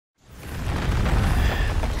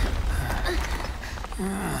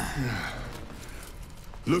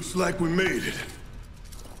Looks like we made it.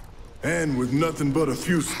 And with nothing but a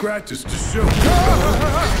few scratches to show.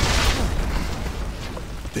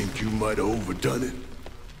 Think you might have overdone it?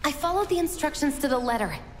 I followed the instructions to the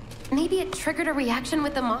letter. Maybe it triggered a reaction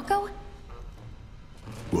with the Mako?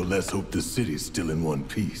 Well, let's hope the city's still in one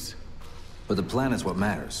piece. But the planet's what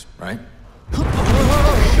matters, right?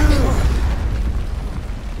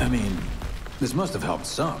 I mean, this must have helped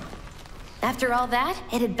some. After all that,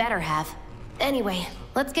 it had better have. Anyway,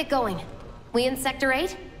 let's get going. We in Sector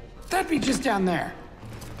 8? That'd be just down there.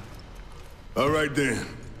 All right then,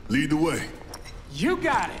 lead the way. You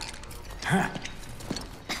got it. Huh.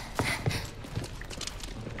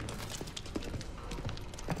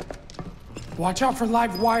 Watch out for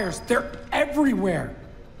live wires. They're everywhere.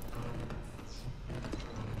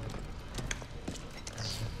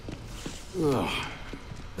 Ugh.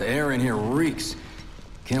 The air in here reeks.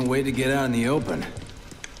 Can't wait to get out in the open.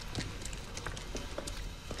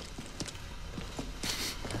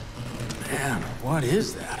 Man, what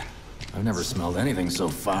is that? I've never smelled anything so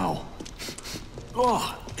foul.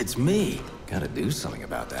 Oh, it's me. Gotta do something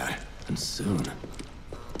about that. And soon.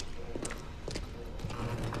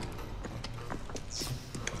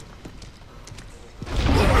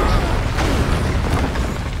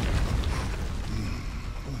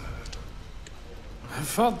 I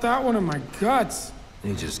felt that one in my guts.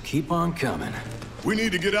 They just keep on coming. We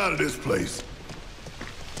need to get out of this place.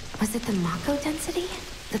 Was it the Mako density?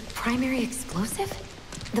 The primary explosive?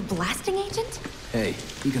 The blasting agent? Hey,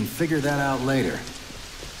 we can figure that out later.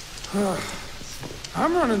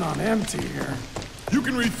 I'm running on empty here. You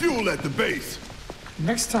can refuel at the base.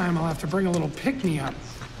 Next time I'll have to bring a little pick-me-up.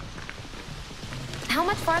 How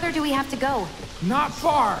much farther do we have to go? Not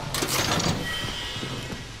far.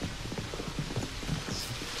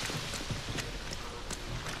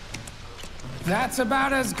 That's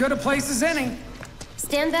about as good a place as any.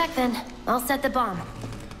 Stand back then. I'll set the bomb.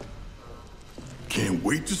 Can't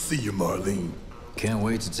wait to see you, Marlene. Can't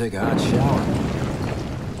wait to take a hot shower.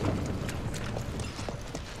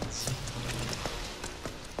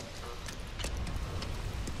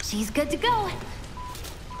 She's good to go.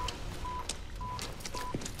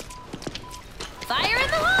 Fire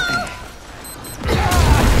in the hole!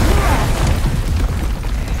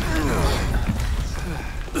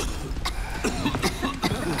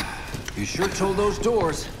 You sure told those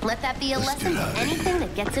doors. Let that be a lesson to anything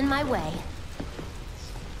that gets in my way.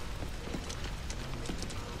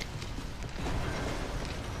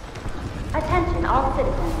 Attention all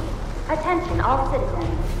citizens. Attention all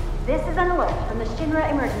citizens. This is an alert from the Shinra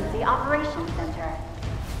Emergency Operations Center.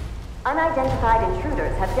 Unidentified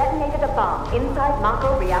intruders have detonated a bomb inside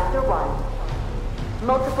Mako Reactor 1.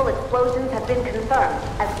 Multiple explosions have been confirmed,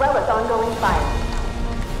 as well as ongoing fire.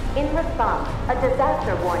 In response, a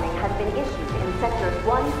disaster warning has been issued in Sectors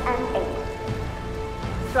 1 and 8.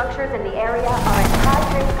 Structures in the area are at high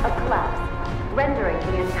risk of collapse, rendering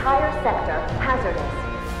the entire sector hazardous.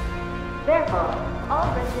 Therefore,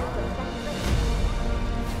 all residents of Sector 8...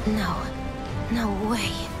 No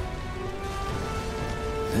way.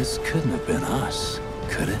 This couldn't have been us,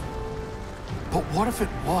 could it? But what if it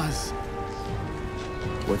was?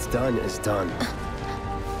 What's done is done.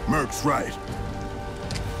 Merc's right.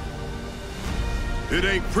 It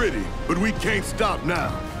ain't pretty, but we can't stop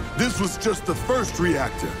now. This was just the first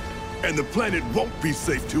reactor, and the planet won't be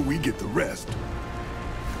safe till we get the rest.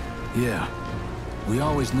 Yeah. We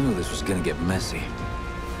always knew this was gonna get messy.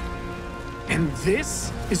 And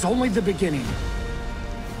this is only the beginning.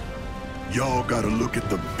 Y'all gotta look at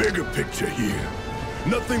the bigger picture here.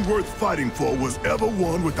 Nothing worth fighting for was ever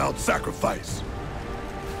won without sacrifice.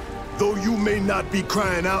 Though you may not be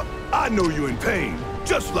crying out, I know you're in pain,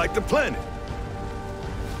 just like the planet.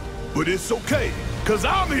 But it's okay, 'cause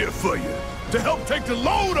I'm here for you, to help take the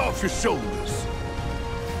load off your shoulders.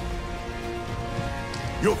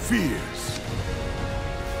 Your fears,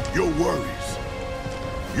 your worries,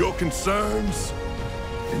 your concerns,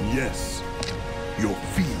 and yes, your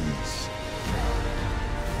fees.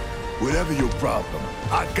 Whatever your problem,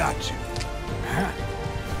 I got you.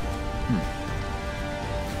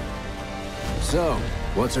 So,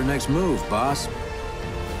 what's our next move, boss?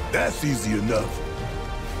 That's easy enough.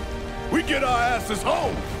 We get our asses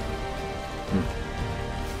home!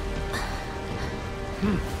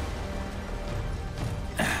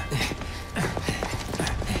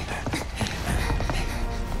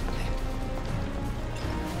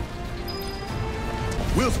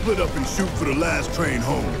 We'll split up and shoot for the last train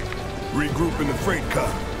home. Regroup in the freight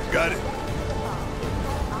car. Got it?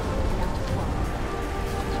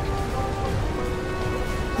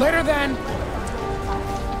 Later then.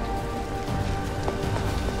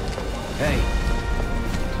 Hey.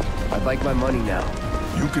 I'd like my money now.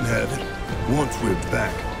 You can have it once we're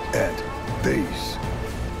back at base.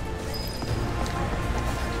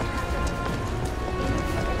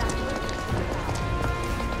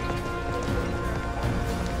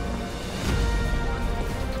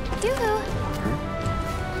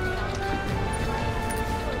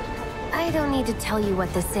 I don't need to tell you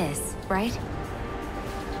what this is, right?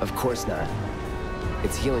 Of course not.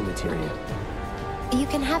 It's healing materia. You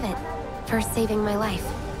can have it, for saving my life.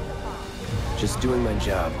 Just doing my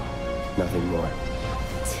job. Nothing more.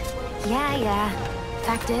 Yeah.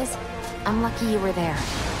 Fact is, I'm lucky you were there.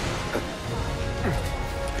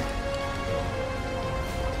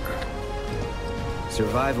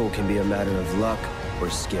 Survival can be a matter of luck or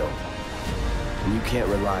skill. And you can't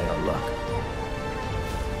rely on luck.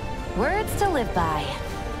 Words to live by.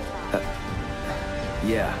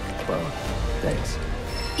 Yeah, well, thanks.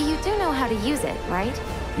 You do know how to use it, right?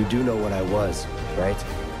 You do know what I was, right?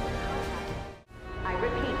 I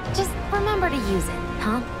repeat. Just remember to use it,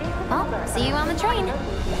 huh? Well, see you on the train.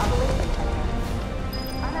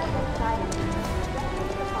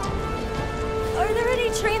 Are there any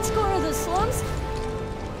trains going to the slums?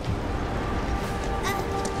 I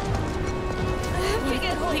have to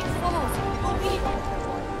get home.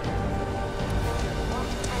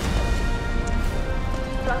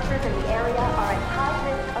 Structures in the area are at high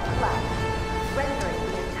risk of collapse, rendering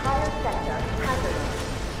the entire sector hazardous.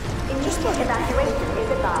 Immediate evacuation is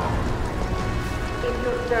advised. If you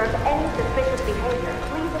observe any suspicious behavior,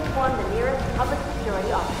 please inform the nearest public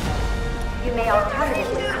security officer. You may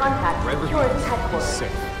alternatively contact security headquarters.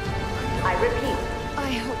 I repeat.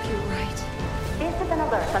 I hope you're right. This is an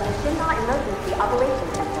alert from the Shinra Emergency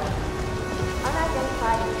Operations Center.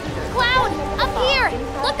 Unidentified intruders. Cloud! Up here!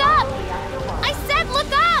 Look up! I said look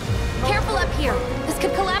up! Careful up here. This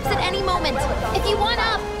could collapse at any moment. If you want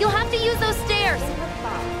up, you'll have to use those stairs.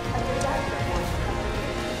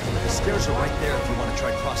 The stairs are right there if you want to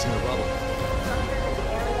try crossing the rubble.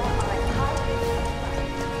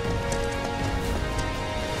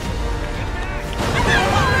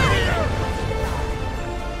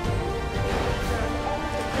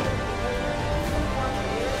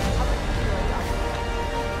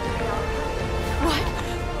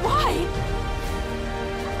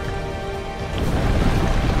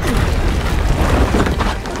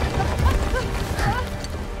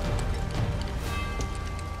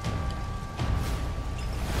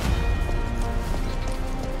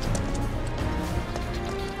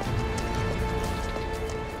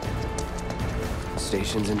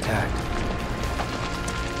 Station's intact.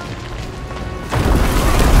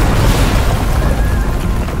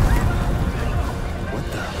 What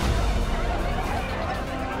the?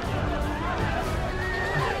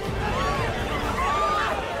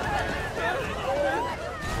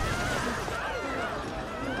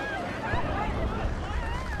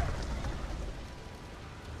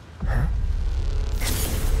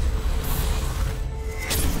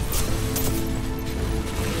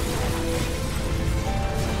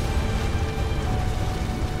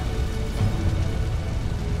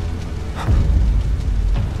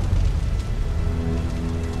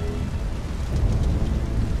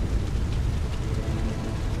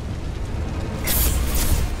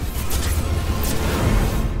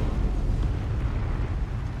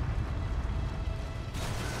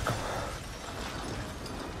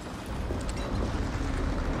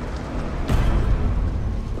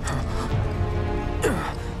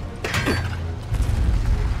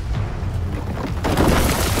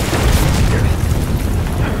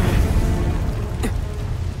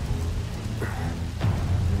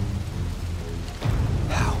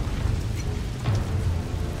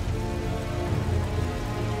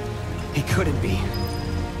 He couldn't be.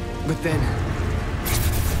 But then...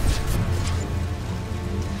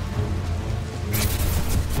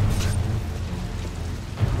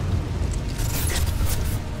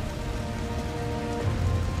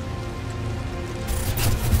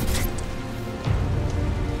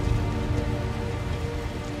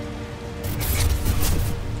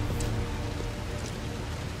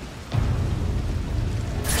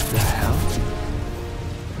 the hell?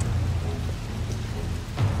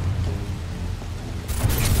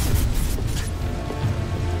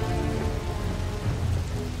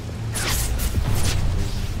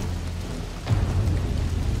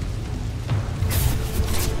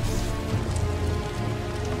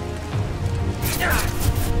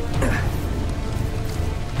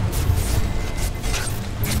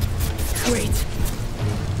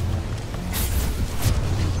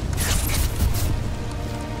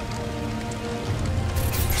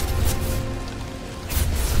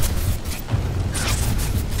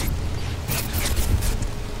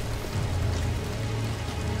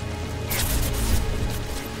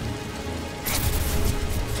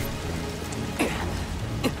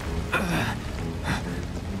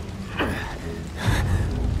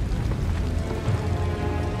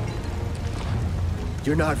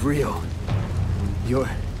 You're not real. You're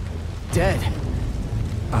dead.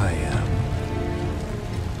 I am.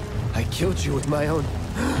 I killed you with my own...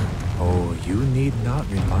 Oh, you need not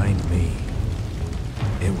remind me.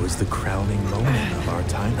 It was the crowning moment of our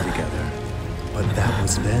time together. But that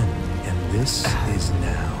was then, and this is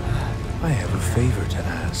now. I have a favor to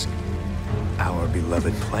ask. Our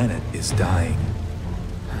beloved planet is dying.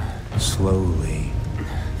 Slowly.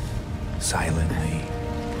 Silently.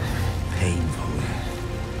 Painfully.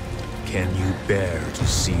 Can you bear to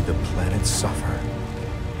see the planet suffer?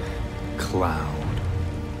 Cloud.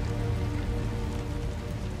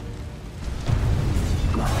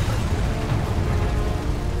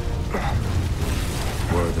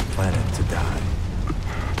 Were the planet to die,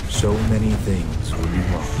 so many things would be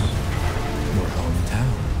lost. Your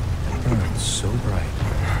hometown that burned so bright.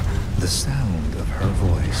 The sound of her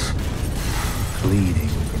voice,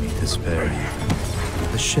 pleading beneath despair.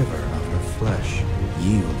 The shiver of her flesh,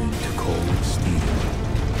 yielding to cold steel.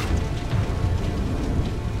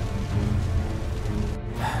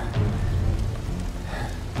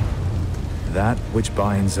 That which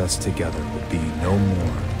binds us together would be no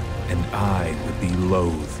more, and I would be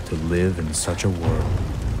loath to live in such a world,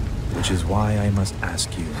 which is why I must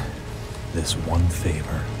ask you this one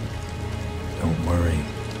favor. Don't worry,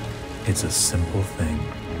 it's a simple thing.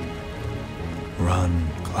 Run,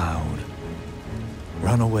 Cloud.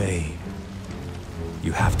 Run away.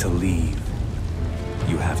 You have to leave.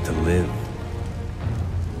 You have to live.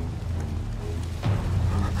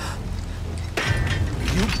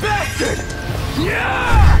 You bastard!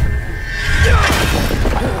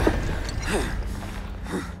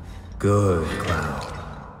 Good, Cloud.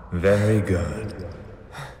 Very good.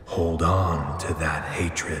 Hold on to that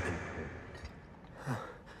hatred.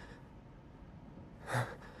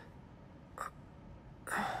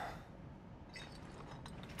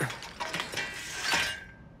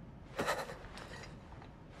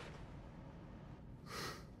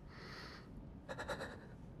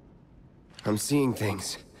 I'm seeing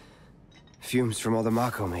things. Fumes from all the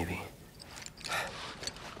Mako, maybe.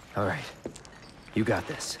 All right. You got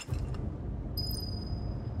this.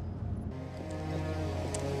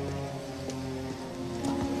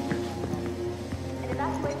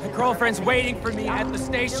 My girlfriend's waiting for me at the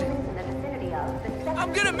station.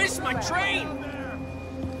 I'm gonna miss my train!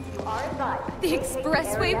 The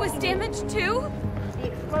expressway was damaged too?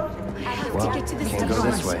 Well, To get to the can't go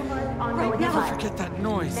this way. Right now. Forget that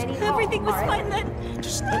noise. Everything was fine then.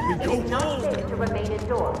 Just let me go. It is not safe to remain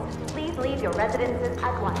indoors. Please leave your residences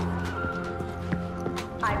at once.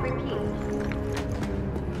 I repeat.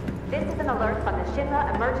 This is an alert from the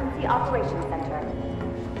Shinra Emergency Operations Center.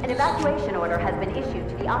 An evacuation order has been issued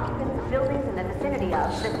to the occupants of buildings in the vicinity of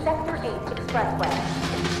the Sector 8 Expressway.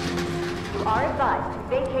 You are advised to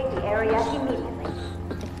vacate the area immediately.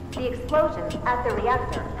 The explosions at the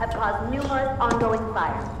reactor have caused numerous ongoing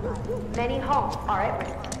fires. Many homes are at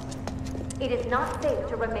risk. It is not safe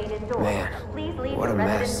to remain indoors. Man, Please leave what your a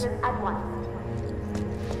mess. residences at once.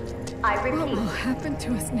 I What repeat. will happen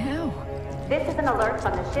to us now? This is an alert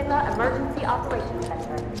from the Shinra Emergency Operations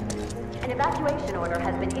Center. An evacuation order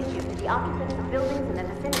has been issued to the occupants of buildings in the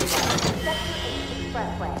vicinity of the Sector 8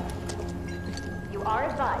 Expressway. You are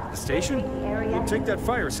advised The station? to vacate the area. We'll take that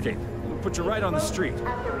fire escape. We'll put you right on the street.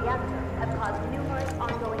 At the reactor have caused numerous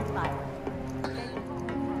ongoing fires.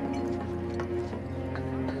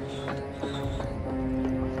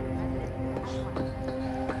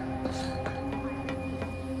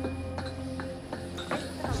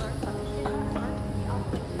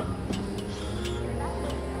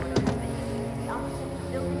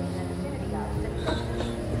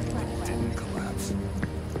 Didn't collapse.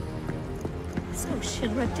 So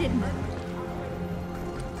Shinra didn't.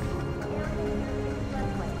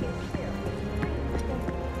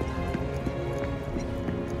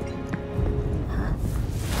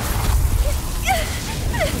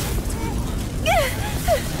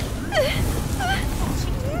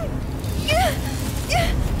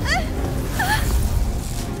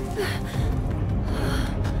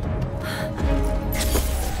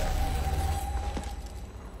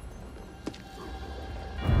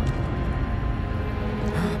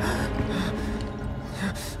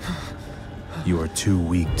 You are too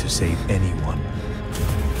weak to save anyone.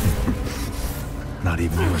 Not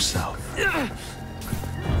even yourself.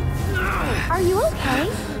 Are you okay?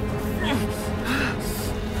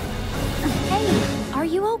 Hey, are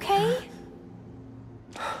you okay?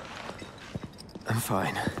 I'm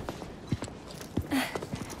fine.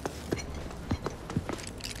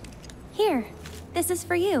 Here, this is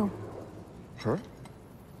for you. Huh?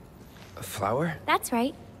 A flower? That's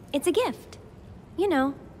right. It's a gift. You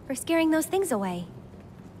know, for scaring those things away.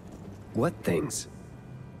 What things?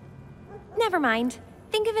 Never mind.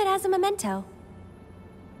 Think of it as a memento.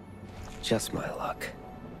 Just my luck.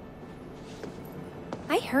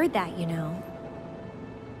 I heard that, you know.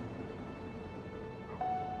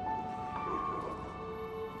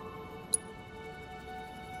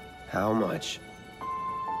 How much?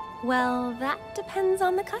 Well, that depends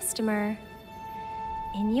on the customer.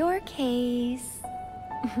 In your case...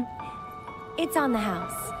 it's on the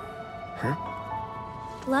house. Huh?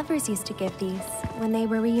 Lovers used to give these when they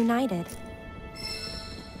were reunited.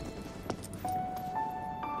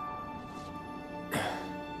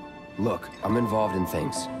 Look, I'm involved in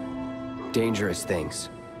things. Dangerous things.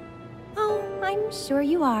 Oh, I'm sure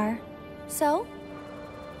you are. So?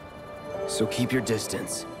 So keep your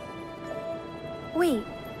distance. Wait,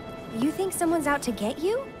 you think someone's out to get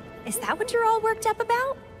you? Is that what you're all worked up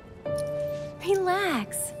about?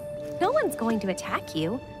 Relax. No one's going to attack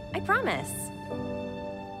you. I promise.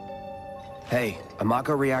 Hey, a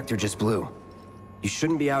Mako reactor just blew. You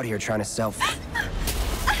shouldn't be out here trying to sell...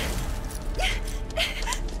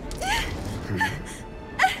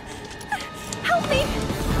 Help me!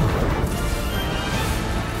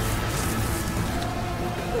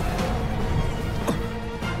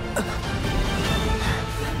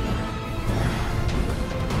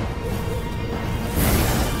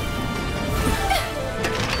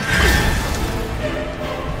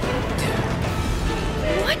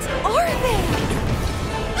 What are they?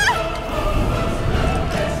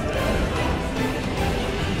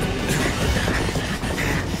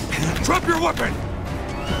 Drop your weapon!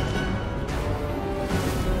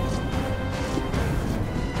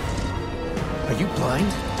 Are you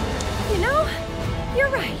blind? You know, you're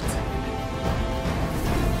right.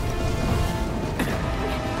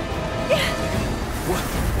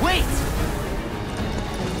 Wait!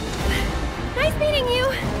 Nice meeting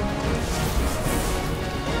you.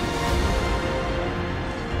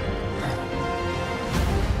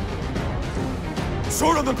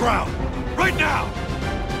 Sword on the ground! Right now!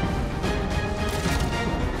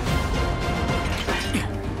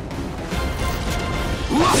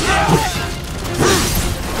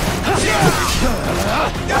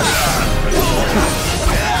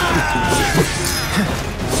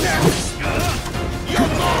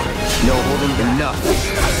 No holding enough.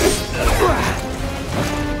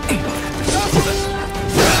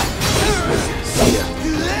 See ya.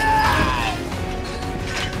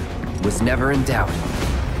 Was never in doubt.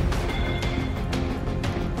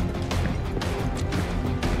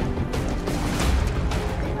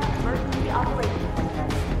 Emergency Operations Center.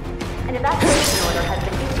 An evacuation order has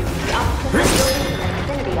been issued to the occupants of buildings in the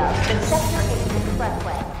vicinity of the Sector 8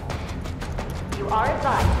 Expressway. You are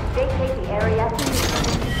advised to vacate the area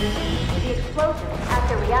immediately. The explosions at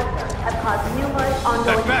the reactor have caused numerous ongoing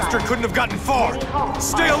That bastard fires. couldn't have gotten far! Many homes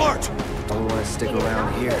Stay are- alert! Don't want to stick It is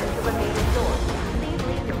around not here. safe to remain indoors. Please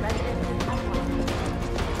leave your residences at once.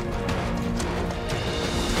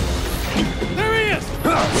 There he is!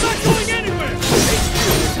 Not going anywhere!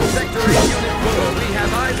 Sector 8 unit full. We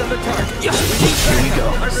have eyes on the target. Here we go.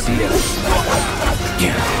 See ya.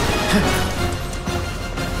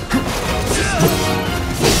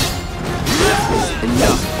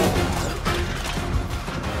 Enough.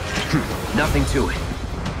 Nothing to it.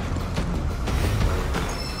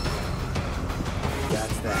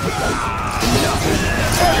 That's that. Enough.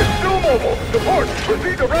 Target still mobile! Support!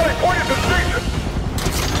 Proceed to rally point at the station!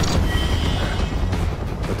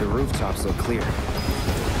 But the rooftops look clear.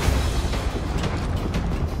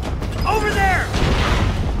 Over there!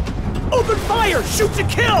 Open fire! Shoot to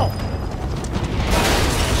kill!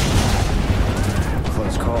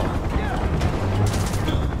 Close call.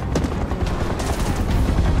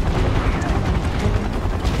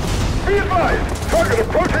 Be advised! Target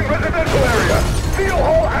approaching residential area! Seal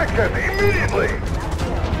all access immediately!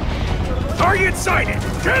 Target sighted!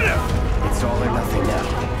 Get him! It's all or nothing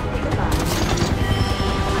now.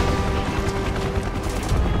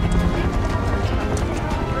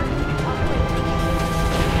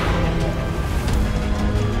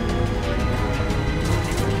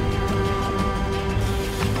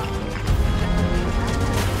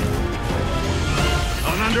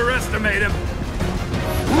 Don't underestimate him!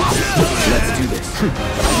 Let's do this.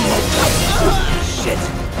 Shit.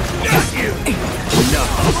 Got you!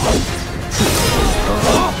 Enough.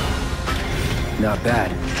 Not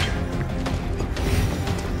bad.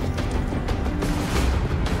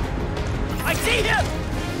 I see him!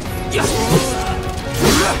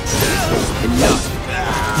 Enough.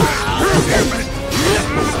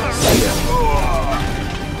 See ya.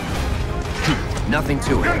 Nothing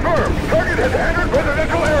to it. Confirmed! Target has entered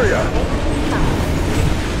residential area!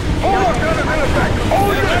 Hold on, gun is in effect!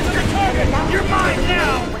 Hold your You're mine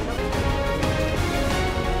now!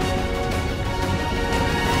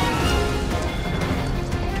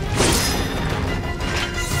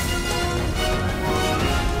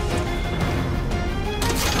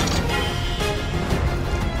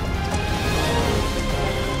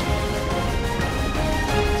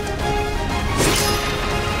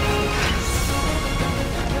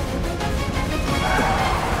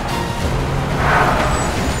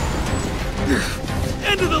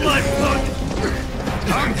 End of the lifeblood!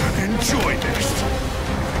 I'm gonna enjoy this!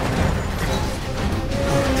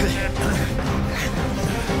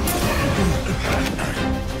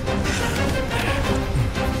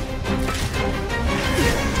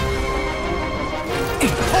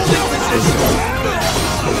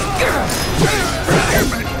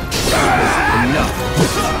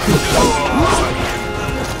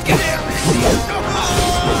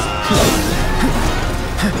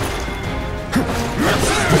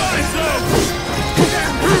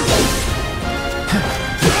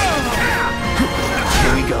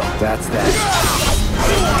 Here we go. That's that.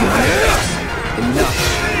 Enough.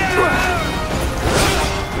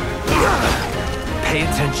 Pay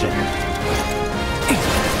attention.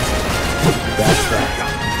 That's that.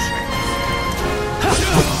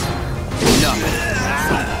 Enough.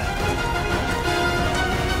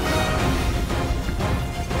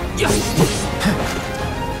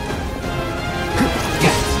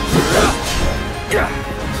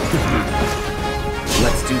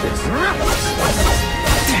 Let's do this.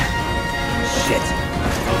 Shit.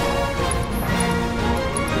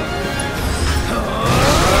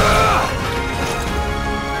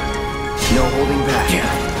 No holding back.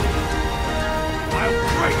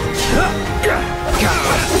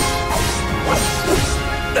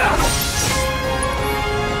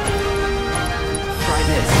 Try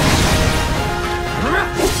this.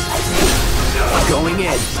 Going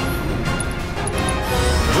in.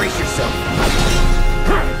 Brace yourself.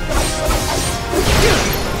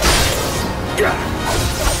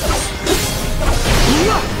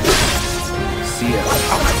 See ya.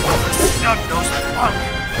 Snub nose punk!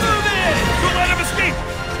 Move in! Don't let him escape!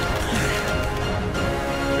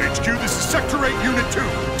 HQ, this is Sector 8, Unit 2.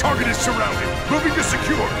 Target is surrounded. Moving to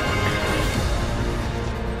secure.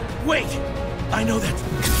 Wait! I know that...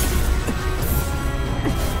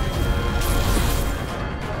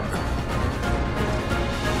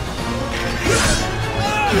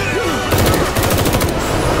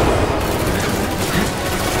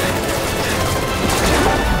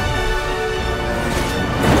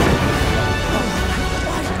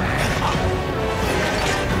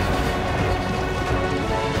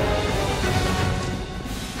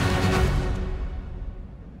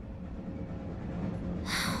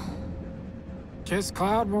 Guess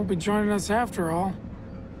Cloud won't be joining us after all.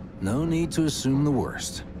 No need to assume the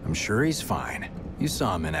worst. I'm sure he's fine. You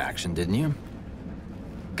saw him in action, didn't you?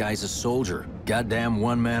 Guy's a soldier. Goddamn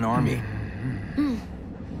one-man army.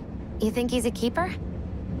 You think he's a keeper?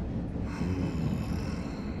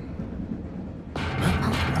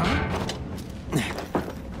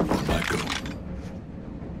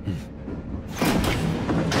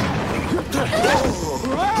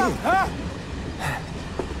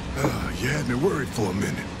 You had me worried for a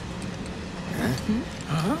minute.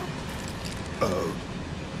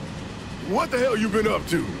 What the hell you been up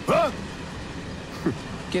to, huh?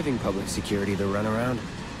 Giving public security the runaround.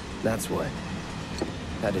 That's what.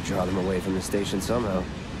 Had to draw them away from the station somehow.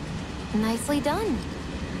 Nicely done.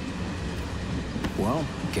 Well,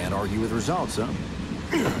 can't argue with results, huh?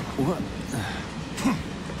 What?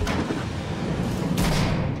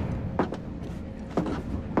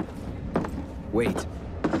 Wait.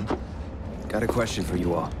 Got a question for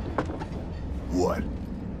you all. What?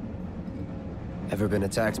 Ever been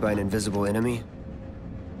attacked by an invisible enemy?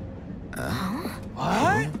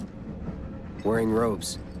 What? Wearing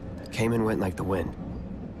robes. Came and went like the wind.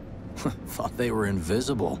 Thought they were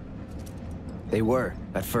invisible. They were,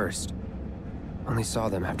 at first. Only saw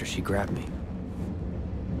them after she grabbed me.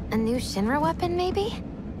 A new Shinra weapon, maybe?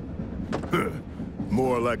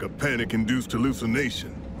 More like a panic-induced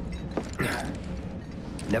hallucination.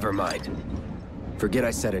 Never mind. Forget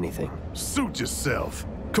I said anything. Suit yourself.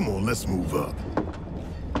 Come on, let's move up.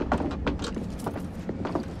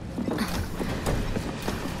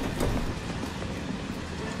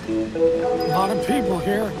 A lot of people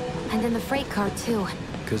here. And in the freight car, too.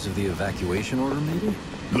 Because of the evacuation order, maybe?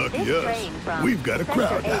 Lucky us. We've got a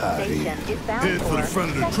crowd to hide here. Head for the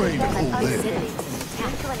front of the train and hold there. Due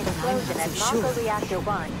to an explosion at Mako Reactor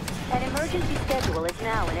 1, an emergency schedule is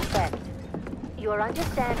now in effect. Your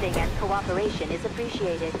understanding and cooperation is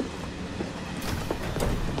appreciated.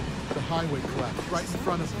 The highway collapsed right in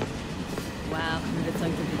front of me. Wow, who'd have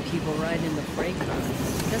thunk there'd be people riding in the freight car?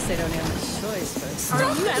 Guess they don't have a choice, but...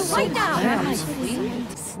 Stop it right now!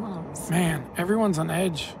 Man, everyone's on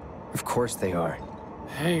edge. Of course they are.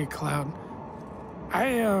 Hey, Cloud.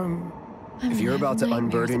 If you're about to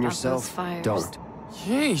unburden yourself, don't.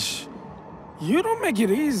 Yeesh. You don't make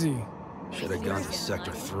it easy. Should have gone to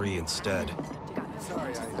Sector 3 instead.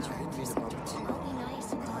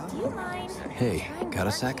 Hey, got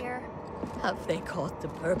a sec? Have they caught the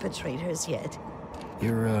perpetrators yet?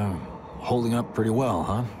 You're, holding up pretty well,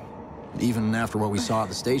 huh? Even after what we saw at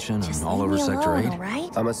the station and all over Sector 8? Right?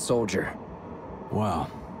 I'm a soldier. Wow.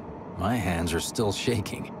 My hands are still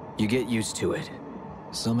shaking. You get used to it.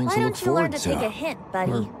 Something Why to look don't you learn forward to take a hint,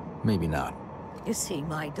 buddy? Or maybe not. You see,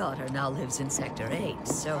 my daughter now lives in Sector 8,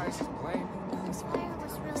 so...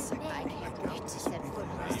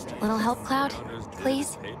 Little help, Cloud?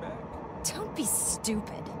 Please? Don't be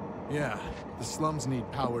stupid. Yeah, the slums need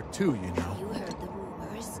power too, you know. You heard the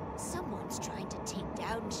rumors. Someone's trying to take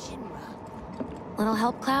down Shinra. Little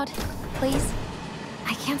help, Cloud? Please?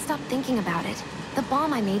 I can't stop thinking about it. The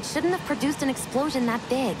bomb I made shouldn't have produced an explosion that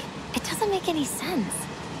big. It doesn't make any sense.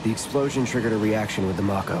 The explosion triggered a reaction with the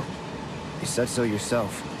Mako. You said so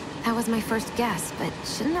yourself. That was my first guess, but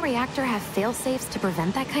shouldn't the reactor have fail-safes to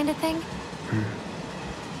prevent that kind of thing?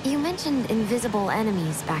 You mentioned invisible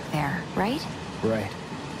enemies back there, right? Right.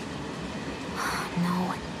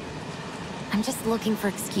 No. I'm just looking for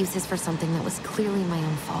excuses for something that was clearly my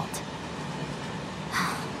own fault.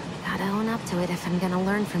 Gotta own up to it if I'm gonna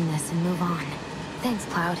learn from this and move on. Thanks,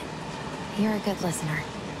 Cloud. You're a good listener.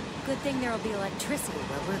 Good thing there'll be electricity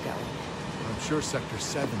where we're going. I'm sure Sector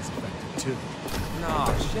 7's affected too. No,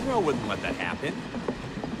 Shinra wouldn't let that happen.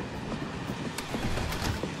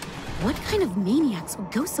 What kind of maniacs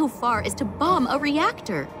would go so far as to bomb a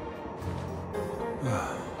reactor?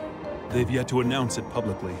 They've yet to announce it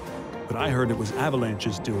publicly, but I heard it was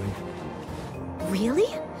Avalanche's doing. Really?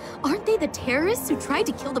 Aren't they the terrorists who tried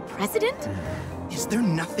to kill the president? Is there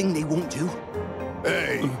nothing they won't do?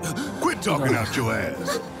 Hey, quit talking out your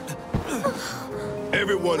ass.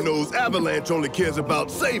 Everyone knows Avalanche only cares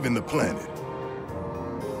about saving the planet.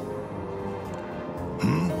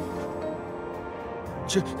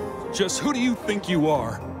 Just who do you think you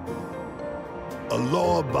are? A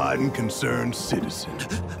law-abiding, concerned citizen.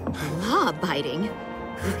 Law-abiding?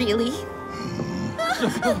 Really?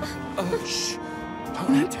 Shh.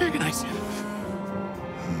 Don't antagonize him.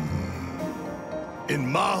 In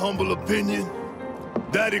my humble opinion,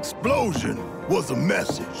 that explosion was a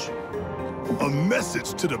message. A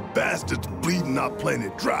message to the bastards bleeding our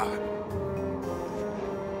planet dry.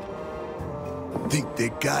 Think they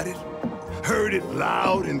got it? Heard it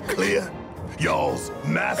loud and clear? Y'all's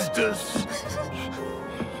masters?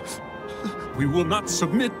 We will not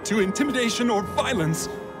submit to intimidation or violence,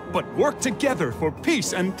 but work together for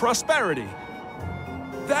peace and prosperity.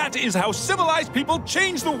 That is how civilized people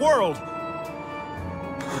change the world!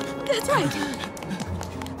 That's right!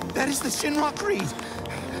 That is the Shinra Creed!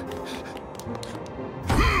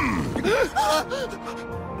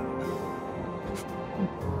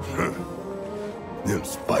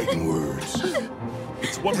 Them's fighting words.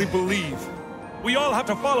 It's what we believe. We all have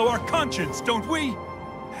to follow our conscience, don't we?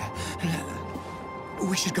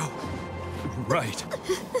 We should go. Right.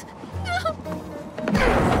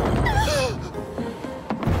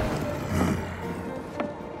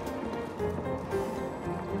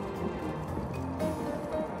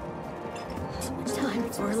 Time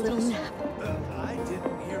for a little nap. I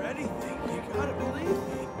didn't hear anything. You gotta believe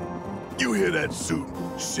me. You hear that suit?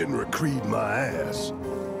 Shinra Creed my ass.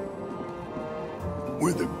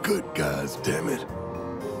 We're the good guys, damn it.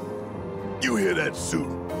 You hear that suit?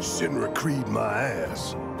 Shinra Creed my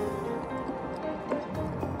ass.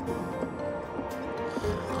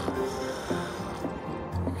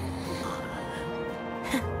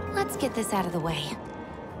 Let's get this out of the way.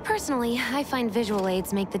 Personally, I find visual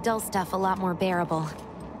aids make the dull stuff a lot more bearable.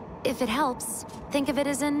 If it helps, think of it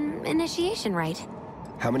as an initiation rite.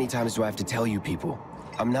 How many times do I have to tell you people?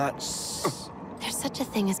 I'm not... There's such a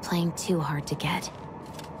thing as playing too hard to get.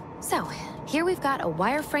 So, here we've got a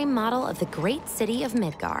wireframe model of the great city of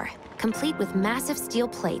Midgar, complete with massive steel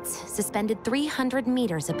plates suspended 300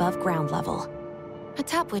 meters above ground level.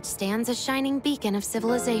 Atop which stands a shining beacon of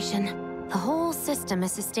civilization. The whole system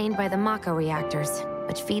is sustained by the Mako reactors,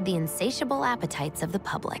 which feed the insatiable appetites of the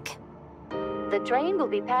public. The train will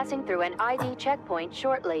be passing through an ID checkpoint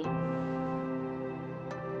shortly.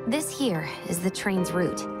 This here is the train's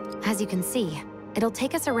route. As you can see, it'll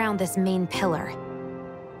take us around this main pillar.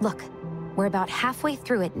 Look, we're about halfway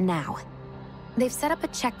through it now. They've set up a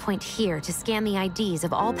checkpoint here to scan the IDs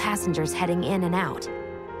of all passengers heading in and out.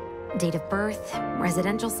 date of birth,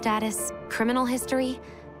 residential status, criminal history.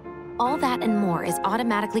 All that and more is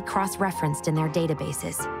automatically cross-referenced in their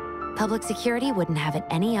databases. Public security wouldn't have it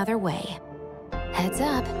any other way. Heads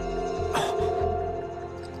up.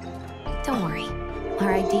 Don't worry.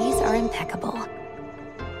 Our IDs are impeccable.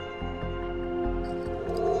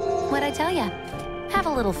 What'd I tell ya? Have a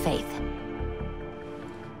little faith.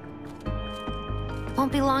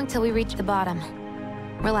 Won't be long till we reach the bottom.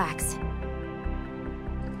 Relax.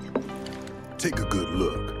 Take a good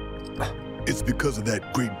look. It's because of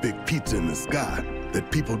that great big pizza in the sky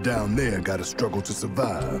that people down there gotta struggle to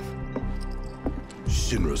survive.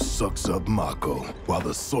 Shinra sucks up Mako, while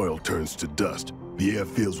the soil turns to dust, the air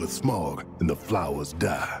fills with smog, and the flowers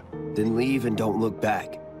die. Then leave and don't look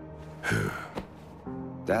back.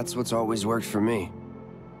 That's what's always worked for me.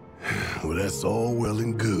 Well, that's all well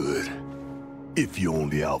and good. If you're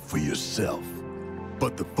only out for yourself.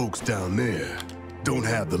 But the folks down there don't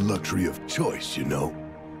have the luxury of choice, you know?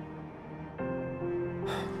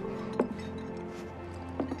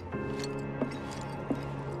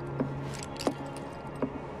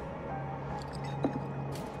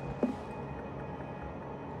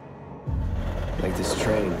 Like this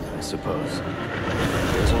train, I suppose.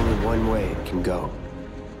 There's only one way it can go.